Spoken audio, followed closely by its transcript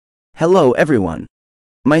Hello everyone.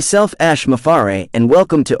 Myself ashmufareh and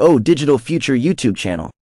welcome to O Digital Future YouTube channel.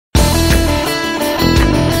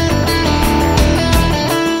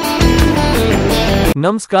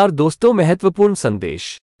 नमस्कार दोस्तों, महत्वपूर्ण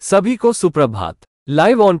संदेश। सभी को सुप्रभात।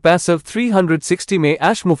 लाइव ऑन पैसिव 360 में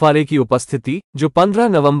ashmufareh की उपस्थिति जो 15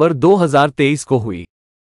 नवंबर 2023 को हुई।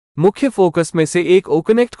 मुख्य फोकस में से एक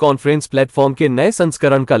ओकनेक्ट कॉन्फ्रेंस प्लेटफॉर्म के नए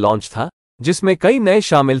संस्करण का लॉन्च था, जिसमें कई नए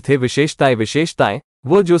शामिल थे। विशेषताएं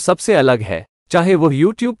वो जो सबसे अलग है, चाहे वो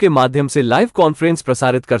YouTube के माध्यम से लाइव कॉन्फ्रेंस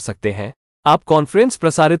प्रसारित कर सकते हैं। आप कॉन्फ्रेंस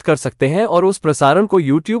प्रसारित कर सकते हैं और उस प्रसारण को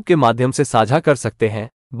YouTube के माध्यम से साझा कर सकते हैं।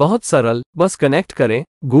 बहुत सरल, बस कनेक्ट करें,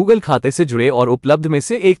 गूगल खाते से जुड़े और उपलब्ध में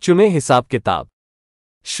से एक चुने। हिसाब किताब।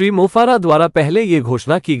 श्री मुफर्रह द्वारा पहले ये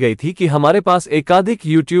घोषणा की गई थी कि हमारे पास एकाधिक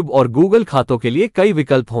YouTube और गूगल खातों के लिए कई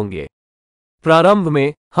विकल्प होंगे। प्रारंभ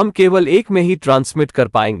में हम केवल एक में ही ट्रांसमिट कर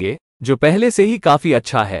पाएंगे, जो पहले से ही काफी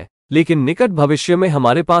अच्छा है, लेकिन निकट भविष्य में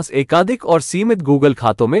हमारे पास एकाधिक और सीमित गूगल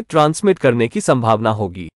खातों में ट्रांसमिट करने की संभावना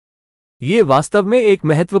होगी। ये वास्तव में एक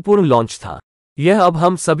महत्वपूर्ण लॉन्च था। यह अब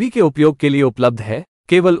हम सभी के उपयोग के लिए उपलब्ध है,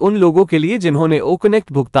 केवल उन लोगों के लिए जिन्होंने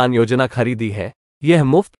ओकनेक्ट भुगतान योजना खरीदी है। यह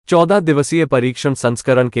मुफ्त 14 दिवसीय परीक्षण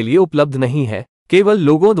संस्करण के लिए उपलब्ध नहीं है, केवल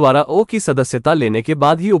लोगों द्वारा ओ की सदस्यता लेने के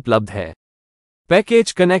बाद ही उपलब्ध है।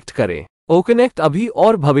 पैकेज कनेक्ट करें। ओकनेक्ट अभी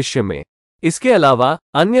और भविष्य में। इसके अलावा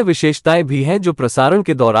अन्य विशेषताएं भी हैं जो प्रसारण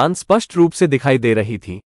के दौरान स्पष्ट रूप से दिखाई दे रही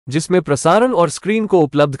थी, जिसमें प्रसारण और स्क्रीन को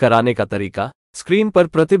उपलब्ध कराने का तरीका, स्क्रीन पर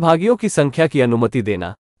प्रतिभागियों की संख्या की अनुमति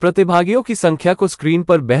देना, प्रतिभागियों की संख्या को स्क्रीन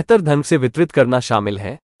पर बेहतर ढंग से वितरित करना शामिल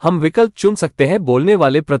है। हम विकल्प चुन सकते हैं बोलने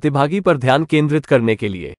वाले प्रतिभागी पर ध्यान केंद्रित करने के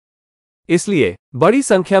लिए। इसलिए बड़ी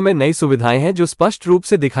संख्या में नई सुविधाएं हैं जो स्पष्ट रूप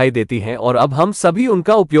से दिखाई देती हैं और अब हम सभी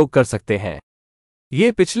उनका उपयोग कर सकते हैं।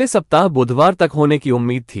 ये पिछले सप्ताह बुधवार तक होने की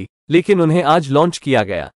उम्मीद थी, लेकिन उन्हें आज लॉन्च किया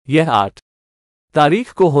गया। यह 8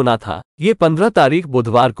 तारीख को होना था, ये 15 तारीख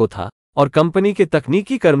बुधवार को था और कंपनी के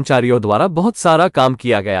तकनीकी कर्मचारियों द्वारा बहुत सारा काम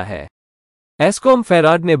किया गया है।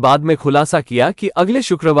 ashmufareh ने बाद में खुलासा किया कि अगले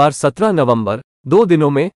शुक्रवार 17 नवंबर 2 दिनों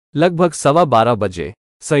में लगभग 12:15 बजे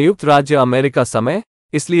संयुक्त राज्य अमेरिका समय,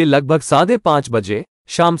 इसलिए लगभग 5:30 बजे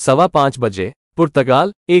शाम 5:15 बजे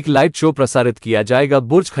पुर्तगाल, एक लाइव शो प्रसारित किया जाएगा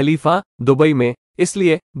बुर्ज खलीफा, दुबई में।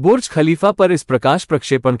 इसलिए बुर्ज खलीफा पर इस प्रकाश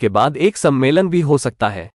प्रक्षेपण के बाद एक सम्मेलन भी हो सकता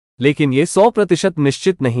है, लेकिन ये 100%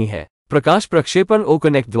 निश्चित नहीं है। प्रकाश प्रक्षेपण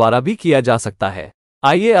ओकनेक्ट द्वारा भी किया जा सकता है।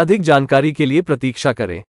 आइए अधिक जानकारी के लिए प्रतीक्षा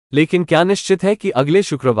करें। लेकिन क्या निश्चित है कि अगले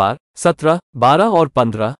शुक्रवार 17, 12 और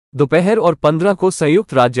 15 दोपहर और 15 को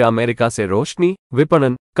संयुक्त राज्य अमेरिका से रोशनी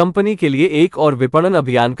विपणन कंपनी के लिए एक और विपणन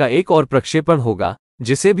अभियान का एक और प्रक्षेपण होगा,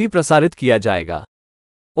 जिसे भी प्रसारित किया जाएगा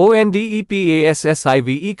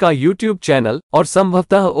onpassive का YouTube चैनल और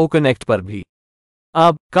संभवतः ओकनेक्ट पर भी।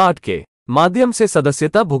 अब कार्ड के माध्यम से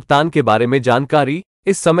सदस्यता भुगतान के बारे में जानकारी।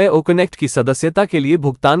 इस समय ओकनेक्ट की सदस्यता के लिए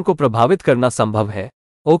भुगतान को प्रभावित करना संभव है।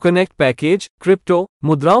 ओकनेक्ट पैकेज क्रिप्टो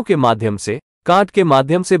मुद्राओं के माध्यम से कार्ड के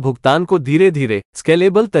माध्यम से भुगतान को धीरे धीरे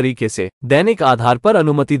स्केलेबल तरीके से दैनिक आधार पर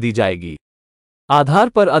अनुमति दी जाएगी। आधार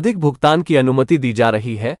पर अधिक भुगतान की अनुमति दी जा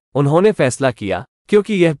रही है, उन्होंने फैसला किया,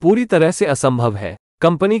 क्योंकि यह पूरी तरह से असंभव है।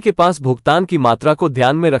 कंपनी के पास भुगतान की मात्रा को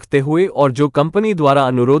ध्यान में रखते हुए और जो कंपनी द्वारा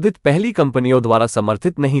अनुरोधित पहली कंपनियों द्वारा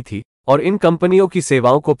समर्थित नहीं थी, और इन कंपनियों की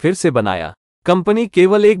सेवाओं को फिर से बनाया। कंपनी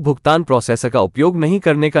केवल एक भुगतान प्रोसेसर का उपयोग नहीं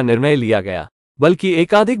करने का निर्णय लिया गया, बल्कि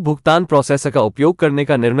एकाधिक भुगतान प्रोसेसर का उपयोग करने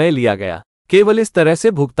का निर्णय लिया गया। केवल इस तरह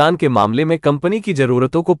से भुगतान के मामले में कंपनी की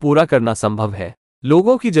जरूरतों को पूरा करना संभव है।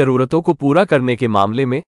 लोगों की जरूरतों को पूरा करने के मामले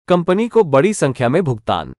में कंपनी को बड़ी संख्या में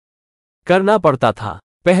भुगतान करना पड़ता था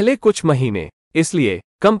पहले कुछ महीने। इसलिए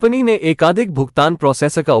कंपनी ने एकाधिक भुगतान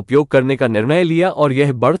प्रोसेसर का उपयोग करने का निर्णय लिया और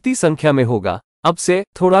यह बढ़ती संख्या में होगा अब से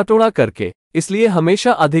थोड़ा करके, इसलिए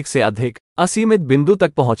हमेशा अधिक से अधिक असीमित बिंदु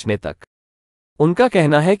तक पहुंचने तक। उनका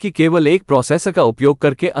कहना है कि केवल एक प्रोसेसर का उपयोग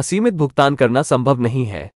करके असीमित भुगतान करना संभव नहीं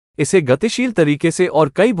है। इसे गतिशील तरीके से और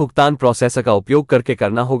कई भुगतान प्रोसेसर का उपयोग करके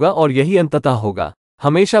करना होगा और यही अंततः होगा,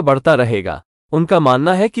 हमेशा बढ़ता रहेगा। उनका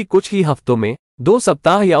मानना है कि कुछ ही हफ्तों में, 2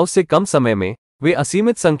 सप्ताह या उससे कम समय में वे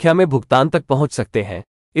असीमित संख्या में भुगतान तक पहुंच सकते हैं।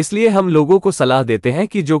 इसलिए हम लोगों को सलाह देते हैं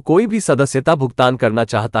कि जो कोई भी सदस्यता भुगतान करना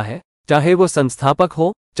चाहता है, चाहे वो संस्थापक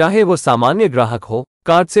हो, चाहे वो सामान्य ग्राहक हो,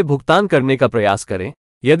 कार्ड से भुगतान करने का प्रयास करें।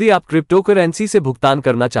 यदि आप क्रिप्टोकरेंसी से भुगतान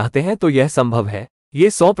करना चाहते हैं तो यह संभव है, ये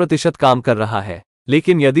 100% काम कर रहा है।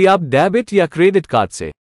 लेकिन यदि आप डेबिट या क्रेडिट कार्ड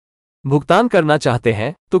से भुगतान करना चाहते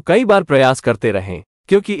हैं तो कई बार प्रयास करते रहें,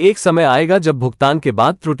 क्योंकि एक समय आएगा जब भुगतान के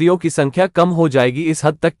बाद त्रुटियों की संख्या कम हो जाएगी, इस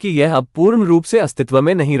हद तक कि यह अब पूर्ण रूप से अस्तित्व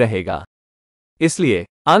में नहीं रहेगा। इसलिए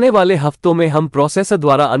आने वाले हफ्तों में हम प्रोसेसर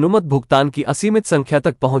द्वारा अनुमत भुगतान की असीमित संख्या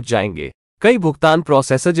तक पहुंच जाएंगे। कई भुगतान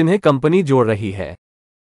प्रोसेसर जिन्हें कंपनी जोड़ रही है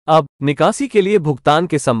अब निकासी के लिए भुगतान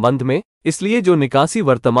के संबंध में, इसलिए जो निकासी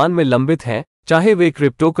वर्तमान में लंबित है, चाहे वे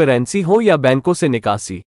क्रिप्टो करेंसी हो या बैंकों से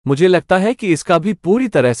निकासी, मुझे लगता है कि इसका भी पूरी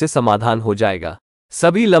तरह से समाधान हो जाएगा।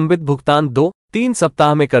 सभी लंबित भुगतान 2-3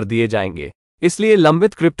 सप्ताह में कर दिए जाएंगे। इसलिए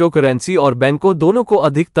लंबित क्रिप्टो करेंसी और बैंकों दोनों को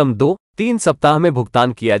अधिकतम 2-3 सप्ताह में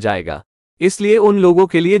भुगतान किया जाएगा। इसलिए उन लोगों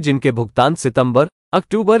के लिए जिनके भुगतान सितंबर,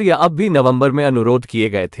 अक्टूबर या अब भी नवंबर में अनुरोध किए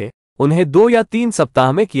गए थे, उन्हें 2 या 3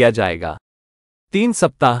 सप्ताह में किया जाएगा। 3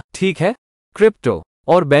 सप्ताह, ठीक है। क्रिप्टो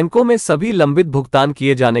और बैंकों में सभी लंबित भुगतान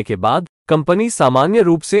किए जाने के बाद कंपनी सामान्य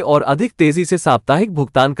रूप से और अधिक तेजी से साप्ताहिक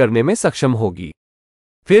भुगतान करने में सक्षम होगी।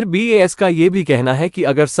 फिर बीएएस का यह भी कहना है कि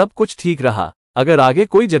अगर सब कुछ ठीक रहा, अगर आगे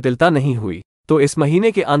कोई जटिलता नहीं हुई, तो इस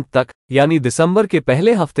महीने के अंत तक, यानी दिसंबर के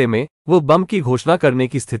पहले हफ्ते में, वो बम की घोषणा करने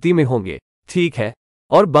की स्थिति में होंगे। ठीक है,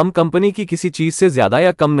 और बम कंपनी की किसी चीज से ज्यादा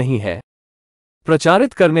या कम नहीं है,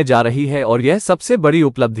 प्रचारित करने जा रही है, और यह सबसे बड़ी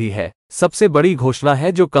उपलब्धि है, सबसे बड़ी घोषणा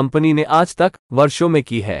है जो कंपनी ने आज तक वर्षों में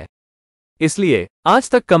की है। इसलिए आज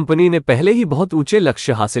तक कंपनी ने पहले ही बहुत ऊंचे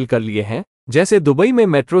लक्ष्य हासिल कर लिए हैं, जैसे दुबई में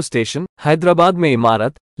मेट्रो स्टेशन, हैदराबाद में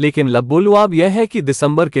इमारत, लेकिन लबोलुआब यह है कि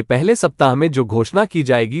दिसंबर के पहले सप्ताह में जो घोषणा की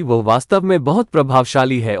जाएगी वो वास्तव में बहुत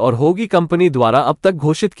प्रभावशाली है और होगी कंपनी द्वारा अब तक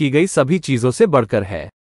घोषित की गई सभी चीजों से बढ़कर है।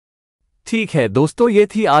 ठीक है दोस्तों, ये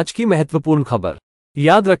थी आज की महत्वपूर्ण खबर।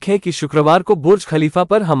 याद रखें कि शुक्रवार को बुर्ज खलीफा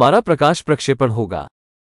पर हमारा प्रकाश प्रक्षेपण होगा।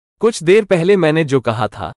 कुछ देर पहले मैंने जो कहा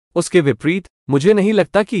था उसके विपरीत, मुझे नहीं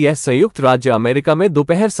लगता कि यह संयुक्त राज्य अमेरिका में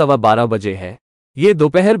दोपहर 12:15 बजे है। ये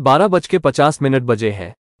दोपहर 12:50 बजे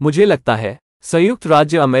है। मुझे लगता है संयुक्त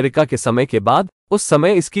राज्य अमेरिका के समय के बाद उस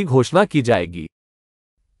समय इसकी घोषणा की जाएगी।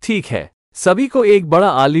 ठीक है, सभी को एक बड़ा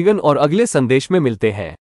आलिंगन और अगले संदेश में मिलते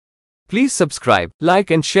हैं। Please subscribe,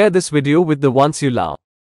 like and share this video with the ones you love.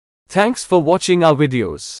 Thanks for watching our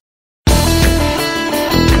videos.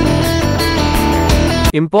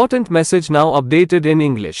 Important message now updated in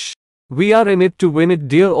English. We are in it to win it,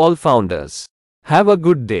 dear all founders. Have a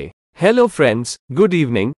good day. Hello friends, good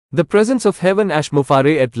evening. The presence of Heaven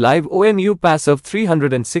ashmufareh at live onpassive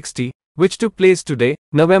 360, which took place today,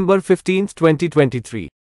 November 15, 2023.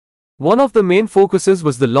 One of the main focuses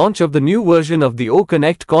was the launch of the new version of the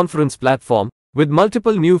OConnect conference platform, with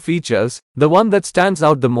multiple new features. The one that stands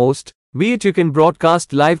out the most, be it you can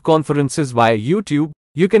broadcast live conferences via YouTube,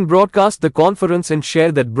 you can broadcast the conference and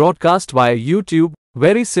share that broadcast via YouTube.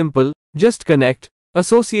 Very simple, just connect,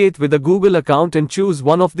 associate with a Google account and choose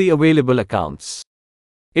one of the available accounts.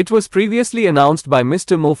 It was previously announced by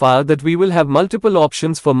Mr. Mofar that we will have multiple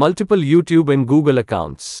options for multiple YouTube and Google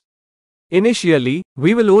accounts. Initially,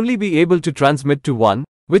 we will only be able to transmit to one,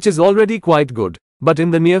 which is already quite good, but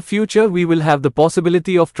in the near future we will have the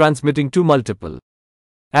possibility of transmitting to multiple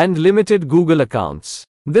and limited Google accounts.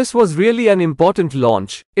 This was really an important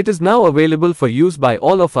launch. It is now available for use by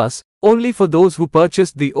all of us, only for those who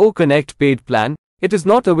purchased the OConnect paid plan. It is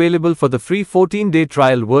not available for the free 14-day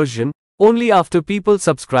trial version, only after people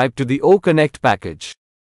subscribe to the OConnect package.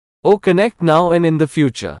 OConnect now and in the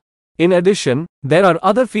future. In addition, there are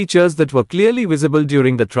other features that were clearly visible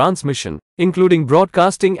during the transmission, including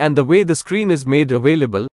broadcasting and the way the screen is made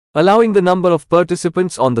available, allowing the number of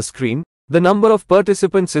participants on the screen. The number of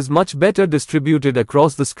participants is much better distributed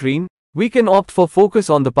across the screen. We can opt for focus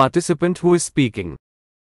on the participant who is speaking.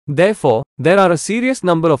 Therefore, there are a serious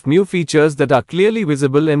number of new features that are clearly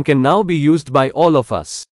visible and can now be used by all of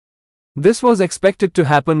us. This was expected to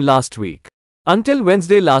happen last week. Until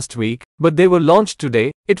Wednesday last week, but they were launched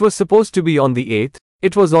today. It was supposed to be on the 8th,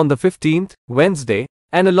 it was on the 15th, Wednesday,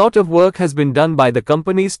 and a lot of work has been done by the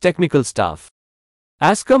company's technical staff.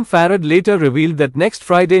 Ashmufareh later revealed that next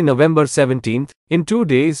Friday, November 17th, in 2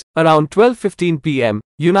 days, around 12:15 p.m.,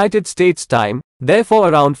 United States time, therefore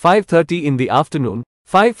around 5:30 in the afternoon,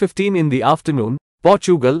 5:15 in the afternoon,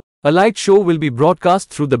 Portugal, a light show will be broadcast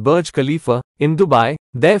through the Burj Khalifa, in Dubai.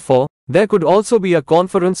 Therefore, there could also be a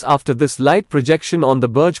conference after this light projection on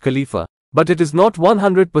the Burj Khalifa, but it is not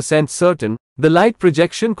 100% certain. The light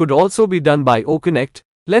projection could also be done by OConnect.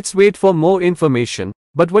 Let's wait for more information.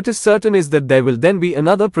 But what is certain is that there will then be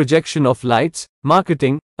another projection of lights,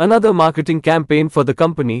 marketing, another marketing campaign for the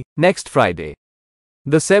company, next Friday.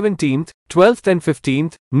 The 17th, 12th and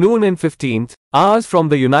 15th, noon and 15th, hours from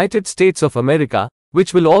the United States of America,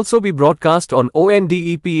 which will also be broadcast on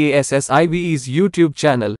onpassive's YouTube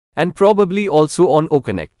channel, and probably also on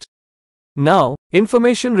OConnect. Now,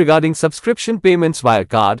 information regarding subscription payments via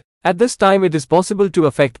card. At this time it is possible to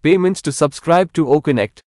effect payments to subscribe to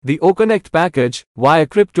OConnect. The OConnect package, via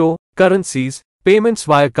crypto, currencies, payments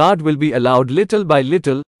via card will be allowed little by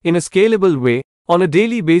little, in a scalable way, on a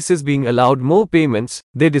daily basis being allowed more payments,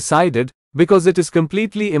 they decided, because it is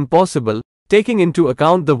completely impossible taking into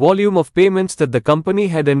account the volume of payments that the company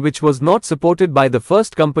had and which was not supported by the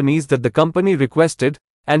first companies that the company requested,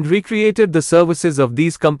 and recreated the services of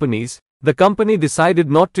these companies, the company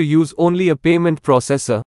decided not to use only a payment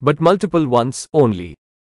processor, but multiple ones only.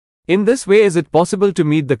 In this way, is it possible to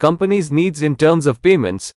meet the company's needs in terms of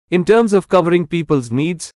payments, in terms of covering people's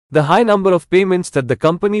needs, the high number of payments that the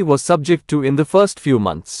company was subject to in the first few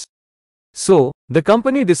months. So, the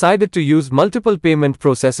company decided to use multiple payment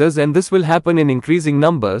processors, and this will happen in increasing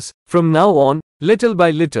numbers, from now on, little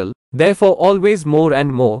by little, therefore always more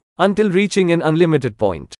and more, until reaching an unlimited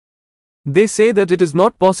point. They say that it is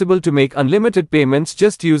not possible to make unlimited payments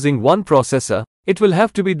just using one processor. It will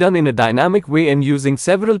have to be done in a dynamic way and using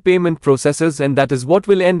several payment processors, and that is what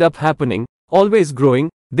will end up happening, always growing.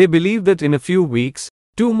 They believe that in a few weeks,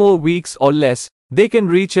 2 more weeks or less, they can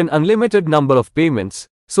reach an unlimited number of payments.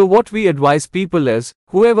 So what we advise people is,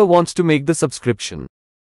 whoever wants to make the subscription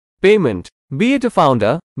payment, be it a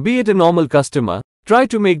founder, be it a normal customer, try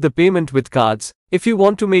to make the payment with cards. If you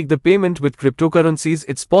want to make the payment with cryptocurrencies,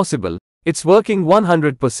 it's possible. It's working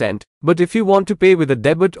 100%, but if you want to pay with a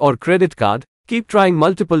debit or credit card, keep trying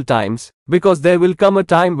multiple times, because there will come a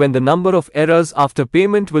time when the number of errors after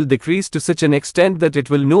payment will decrease to such an extent that it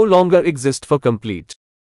will no longer exist for complete.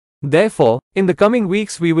 Therefore, in the coming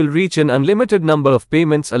weeks we will reach an unlimited number of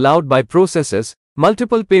payments allowed by processors,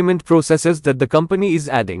 multiple payment processors that the company is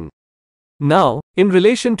adding. Now, in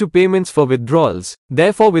relation to payments for withdrawals,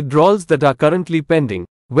 therefore withdrawals that are currently pending,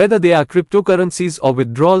 whether they are cryptocurrencies or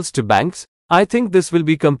withdrawals to banks, I think this will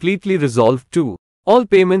be completely resolved too. All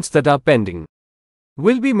payments that are pending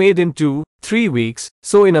will be made in 2-3 weeks,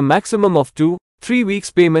 so in a maximum of 2-3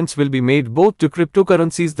 weeks payments will be made both to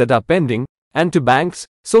cryptocurrencies that are pending, and to banks.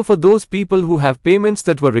 So for those people who have payments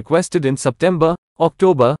that were requested in September,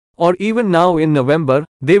 October, or even now in November,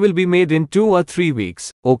 they will be made in 2 or 3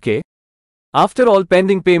 weeks, okay? After all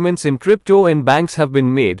pending payments in crypto and banks have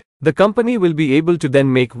been made, the company will be able to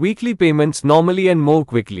then make weekly payments normally and more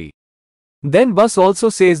quickly. Then Bus also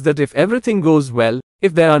says that if everything goes well,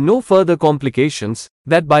 if there are no further complications,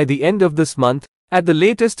 that by the end of this month, at the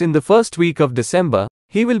latest in the first week of December,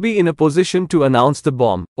 he will be in a position to announce the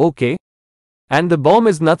bomb, okay? And the bomb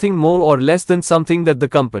is nothing more or less than something that the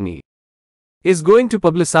company is going to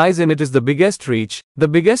publicize, and it is the biggest reach, the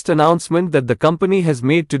biggest announcement that the company has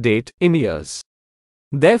made to date, in years.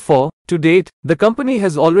 Therefore, to date, the company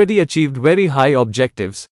has already achieved very high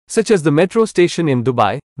objectives, such as the metro station in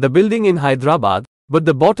Dubai, the building in Hyderabad, but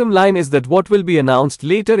the bottom line is that what will be announced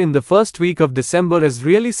later in the first week of December is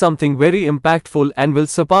really something very impactful and will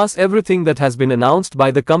surpass everything that has been announced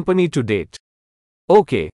by the company to date.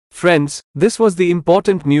 Okay, friends, this was the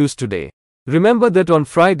important news today. Remember that on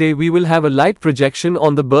Friday we will have a light projection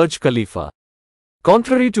on the Burj Khalifa.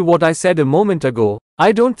 Contrary to what I said a moment ago,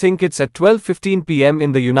 I don't think it's at 12:15 p.m.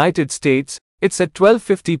 in the United States, it's at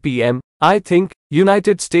 12:50 p.m., I think,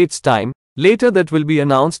 United States time. Later that will be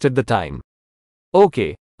announced at the time.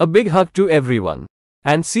 Okay, a big hug to everyone.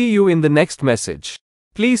 And see you in the next message.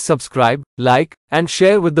 Please subscribe, like, and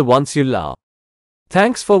share with the ones you love.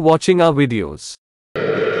 Thanks for watching our videos.